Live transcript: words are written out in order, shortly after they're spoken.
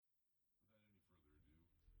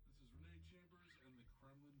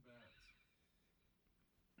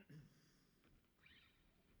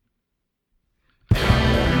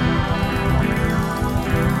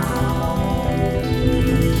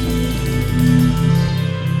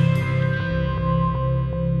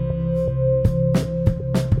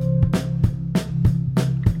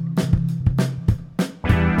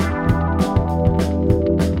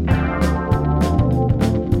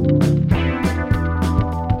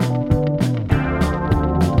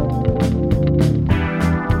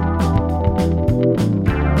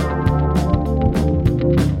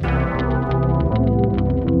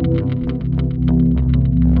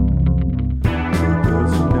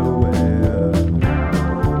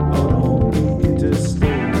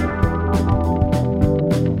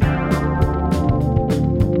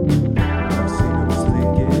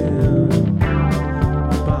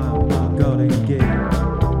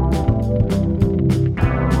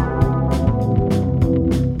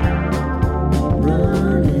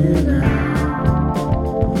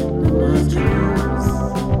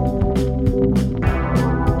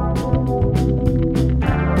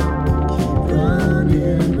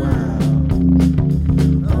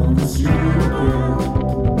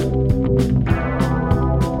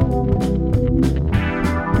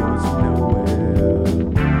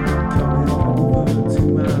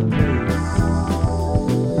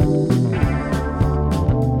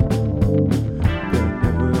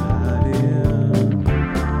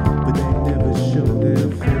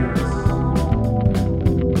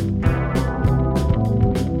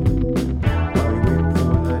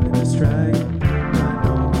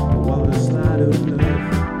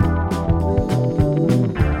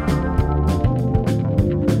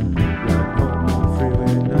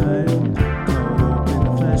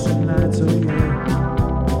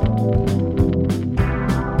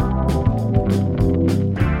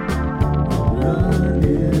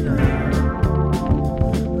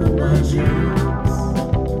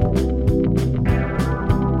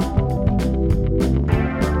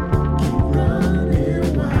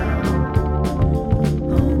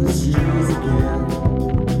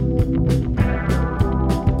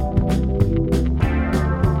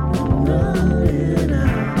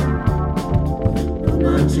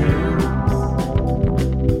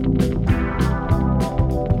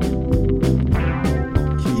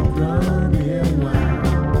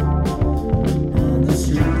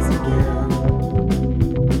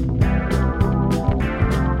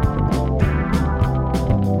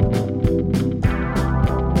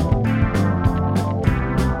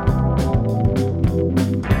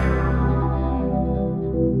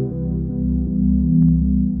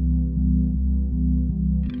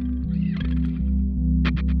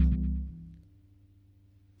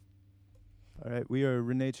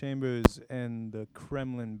Renee Chambers and the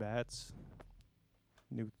Kremlin Bats.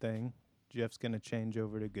 New thing. Jeff's going to change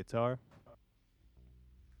over to guitar.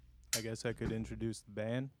 I guess I could introduce the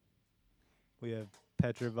band. We have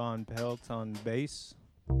Petra Von Pelt on bass.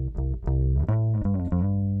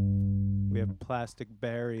 We have Plastic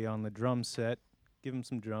Barry on the drum set. Give him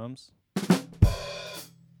some drums.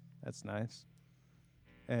 That's nice.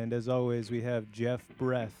 And as always, we have Jeff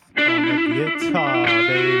Breath on the guitar,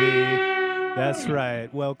 baby. That's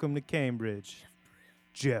right. Welcome to Cambridge.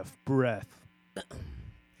 Jeff Breath.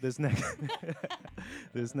 This next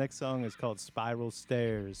this next song is called Spiral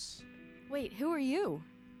Stairs. Wait, who are you?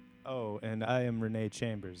 Oh, and I am Renee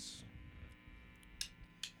Chambers.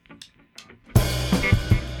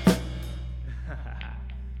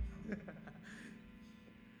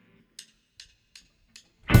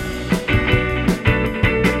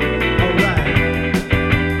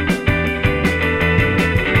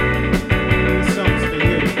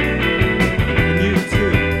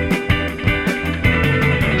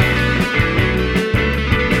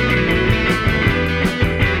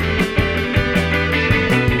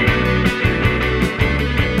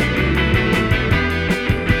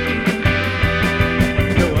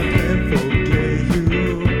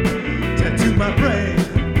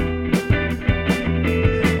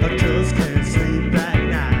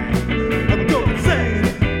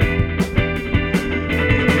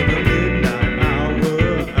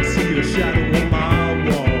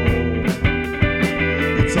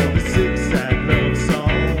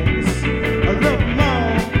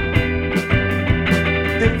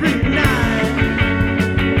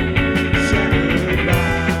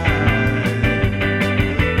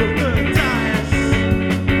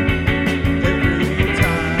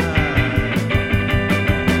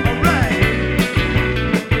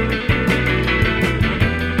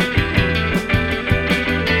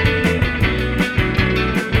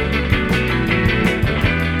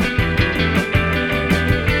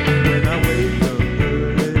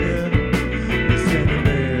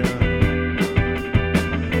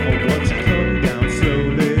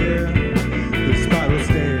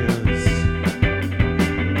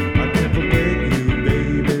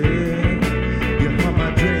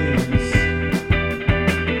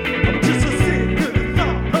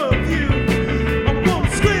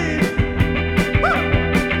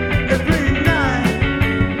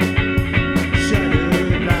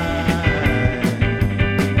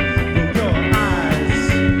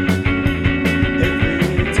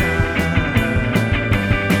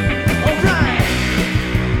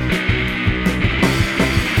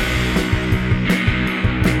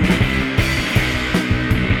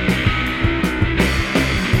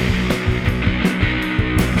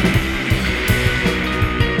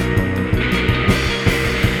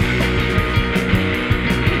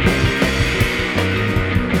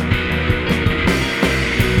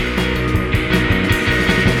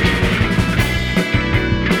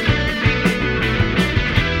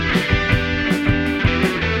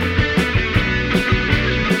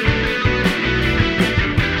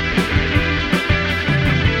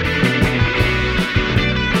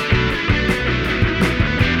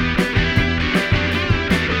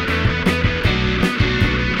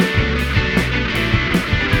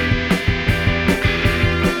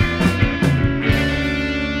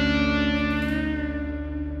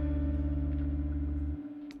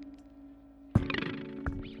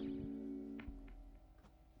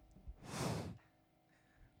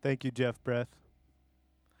 Thank you, Jeff Breath.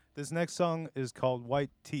 This next song is called White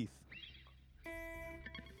Teeth.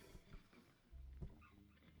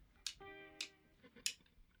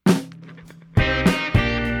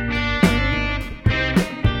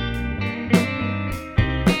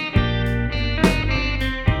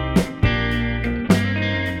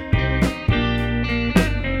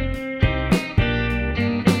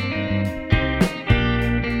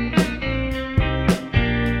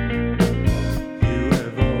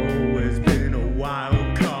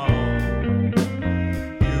 Wild card.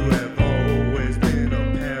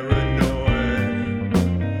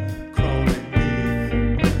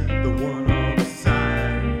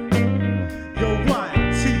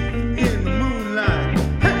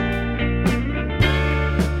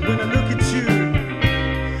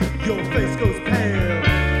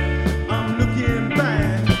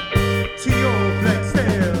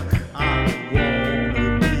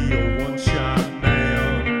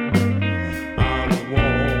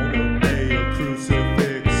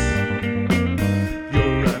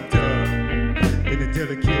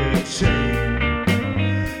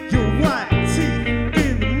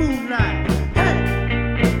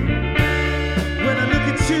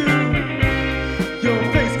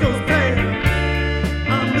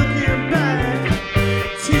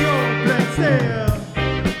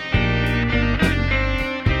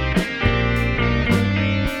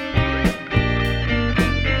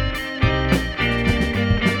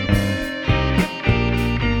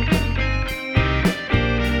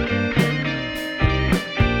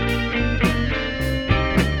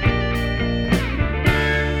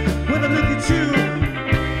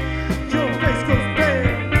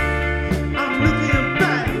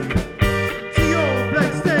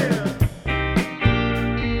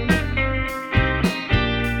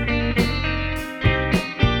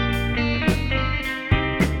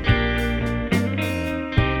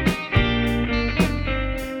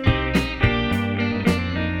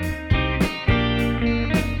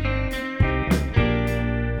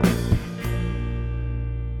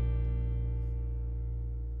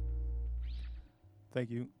 Thank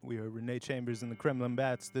you. We are Renee Chambers and the Kremlin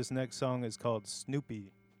Bats. This next song is called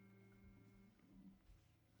Snoopy.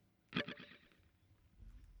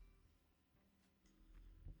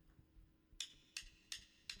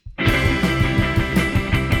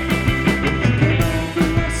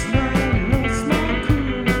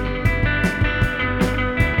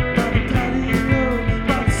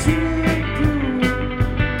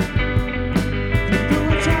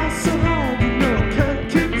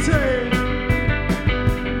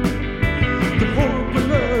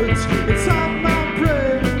 Inside my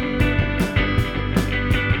brain.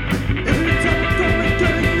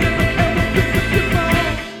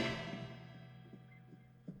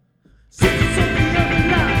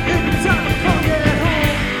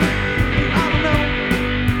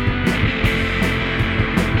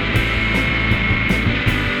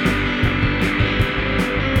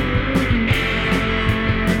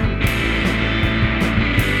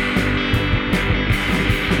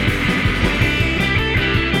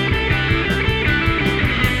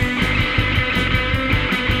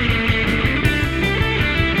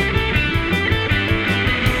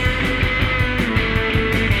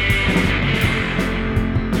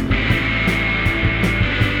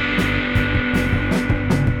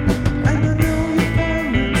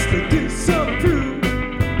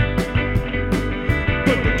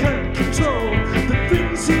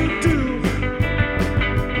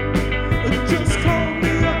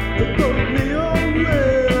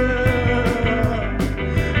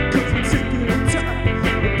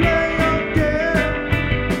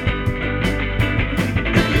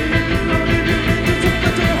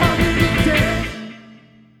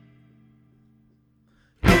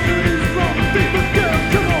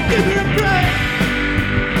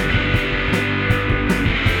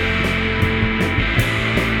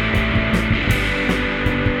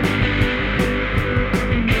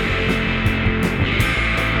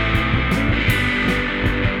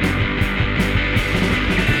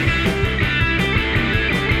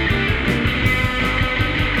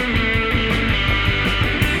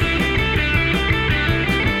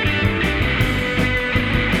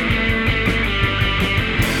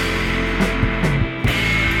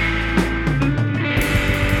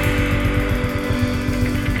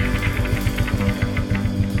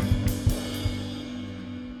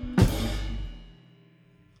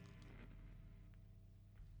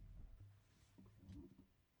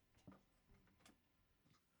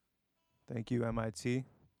 Thank you, MIT,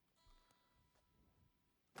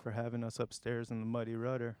 for having us upstairs in the Muddy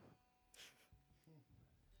Rudder.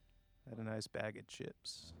 Had a nice bag of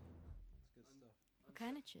chips. What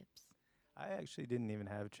kind of chips? I actually didn't even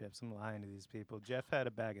have chips. I'm lying to these people. Jeff had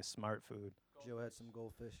a bag of Smart Food. Joe had some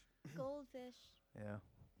goldfish. Goldfish. Yeah.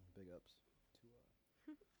 Big ups.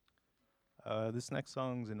 This next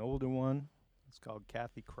song's an older one. It's called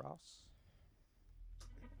Kathy Cross.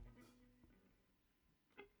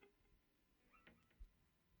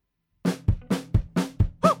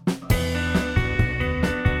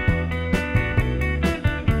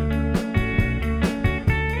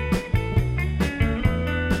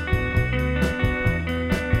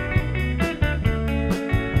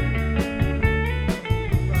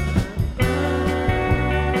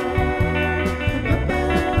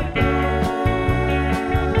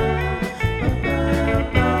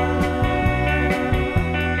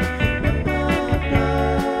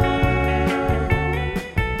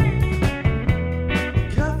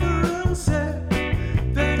 Catherine said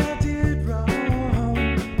that I did wrong,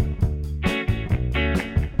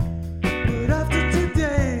 but after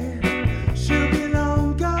today, she'll be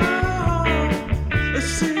long gone.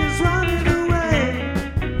 She's running away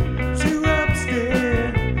to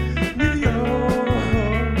upstate New York.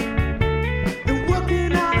 And what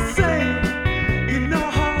can I say? You know,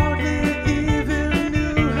 hardly even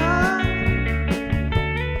knew her.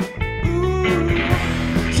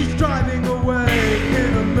 Ooh, she's driving away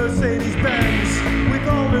in a Mercedes Benz with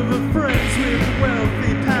all of her friends with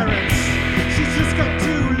wealthy parents. She's just got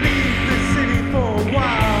to leave the city for a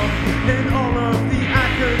while and all of the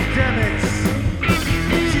academics.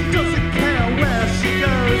 She doesn't care where she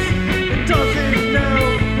goes and doesn't know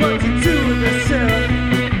what to do with herself.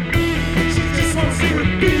 She just wants to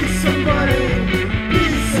be somebody, be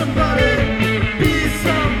somebody, be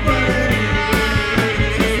somebody.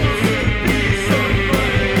 She just wants to be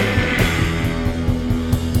somebody.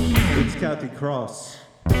 It's Kathy Cross.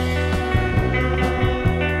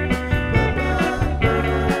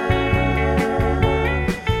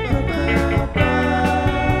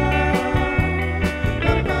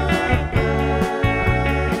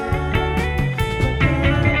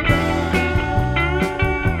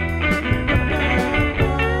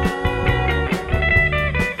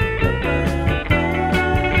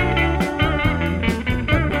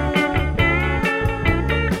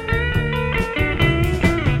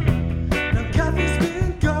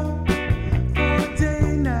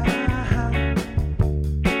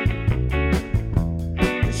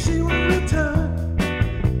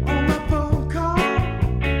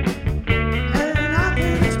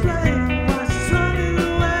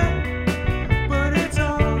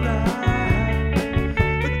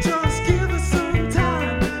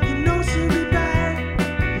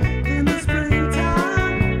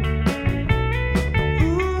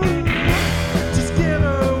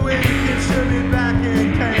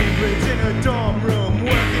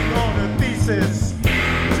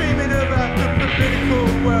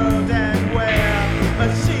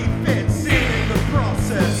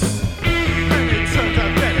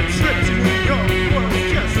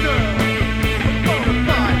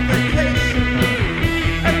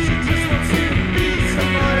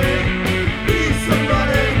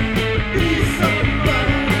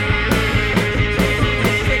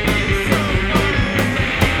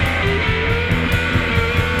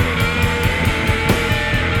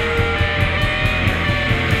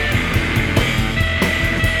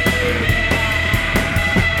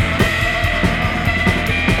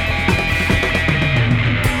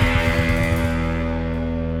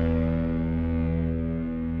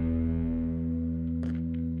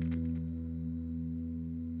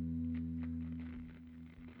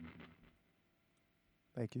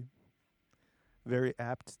 Thank you. Very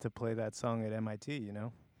apt to play that song at MIT, you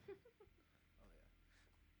know?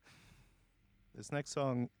 This next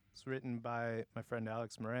song is written by my friend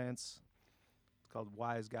Alex Morantz. It's called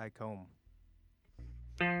Wise Guy Comb.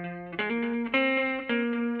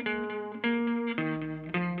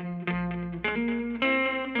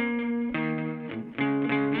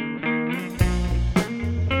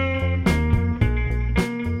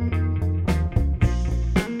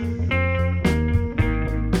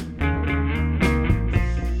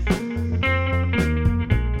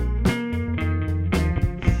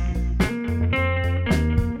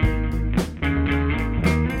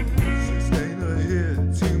 Sustain a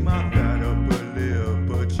hit to my fat upper lip,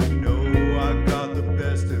 but you know I got the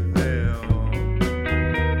best of them.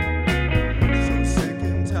 So sick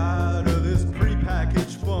and tired of this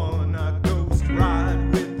prepackaged fun, I ghost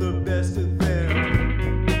ride with the best of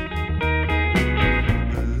them.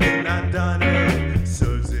 The late night diner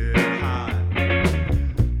serves it hot.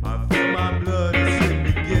 I feel my blood as it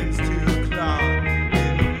begins to clot.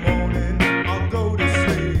 In the morning, I'll go to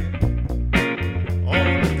sleep on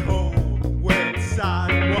the cold, wet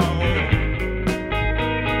sidewalk.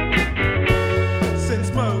 Send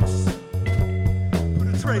smokes, put a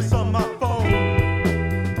trace on my phone.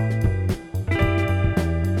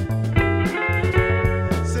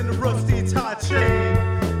 Send a rusty tie chain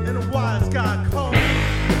and a wise guy comb. A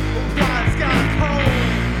wise guy comb.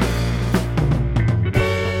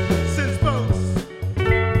 Send smokes,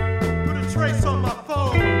 put a trace on my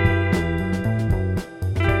phone.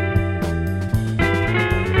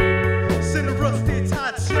 Send a rusty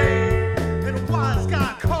tie chain and a wise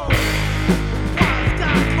guy comb. A wise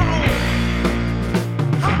guy comb.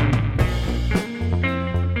 Ha!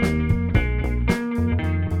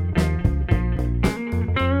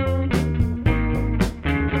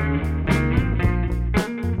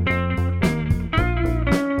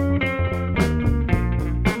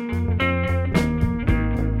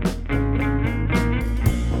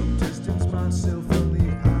 I'll distance myself from the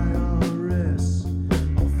IRS.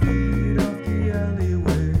 I'll feed off the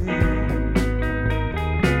alleyway.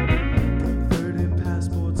 Got 30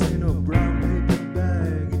 passports in a brown paper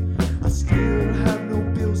bag. I still have no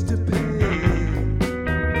bills to pay.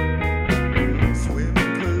 Swim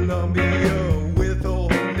in Colombia with a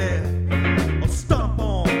net. I'll stomp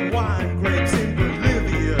on wine grapes in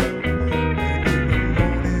Bolivia.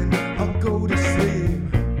 And in the morning, I'll go to sleep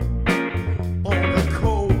on the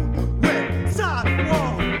cold, wet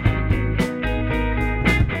sidewalk.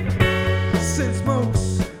 Send smokes,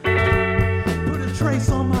 put a trace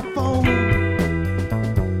on my phone.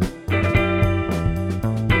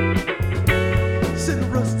 Send a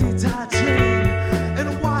rusty tie chain and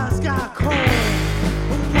a wise guy comb.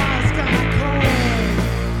 A wise guy comb.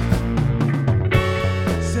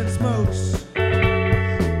 Send smokes,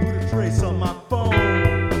 put a trace on my phone.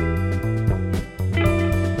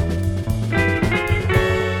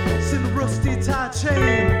 Send a rusty tie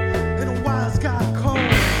chain and a wise guy comb. A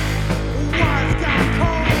wise guy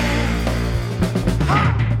comb. Ha!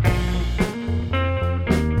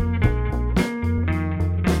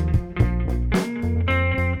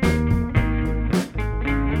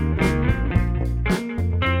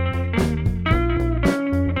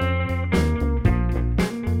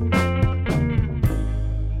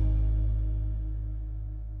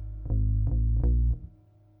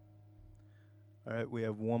 All right, we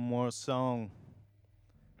have one more song.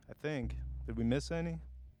 I think. Did we miss any?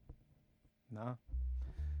 Nah.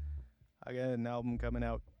 I got an album coming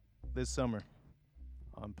out this summer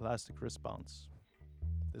on Plastic Response.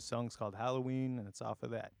 This song's called Halloween, and it's off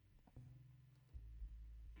of that.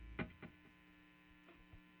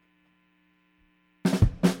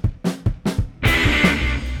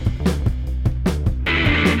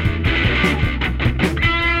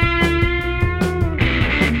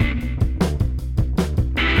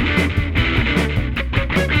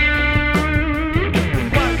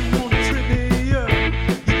 Why you wanna trip me up?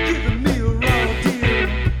 You're giving me a raw deal.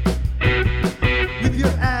 With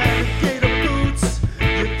your alligator boots,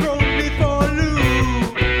 you're throwing me for a loop.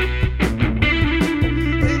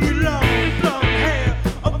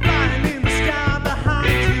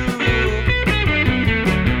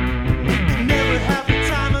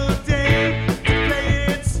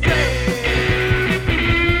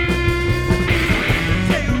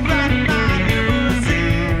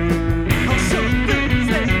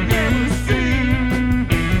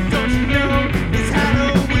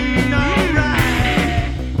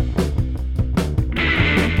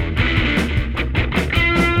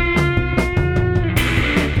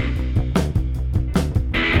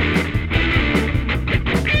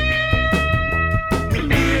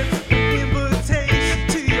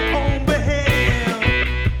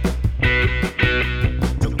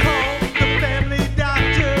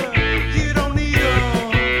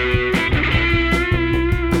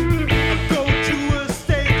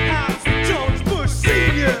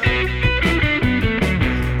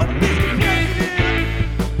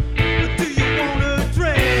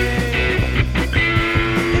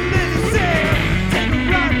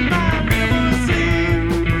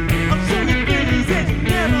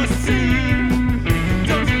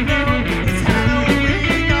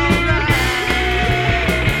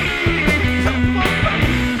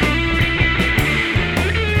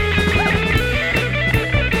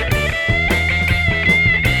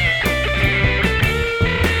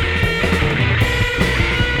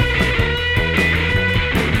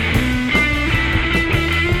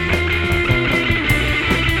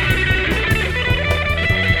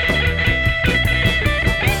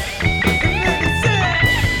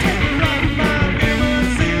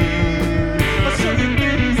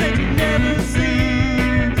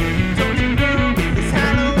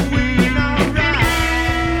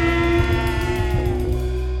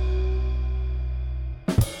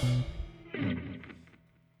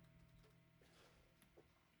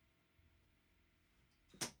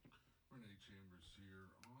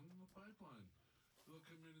 here on the pipeline. They'll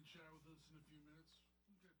come in and chat with us in a few minutes.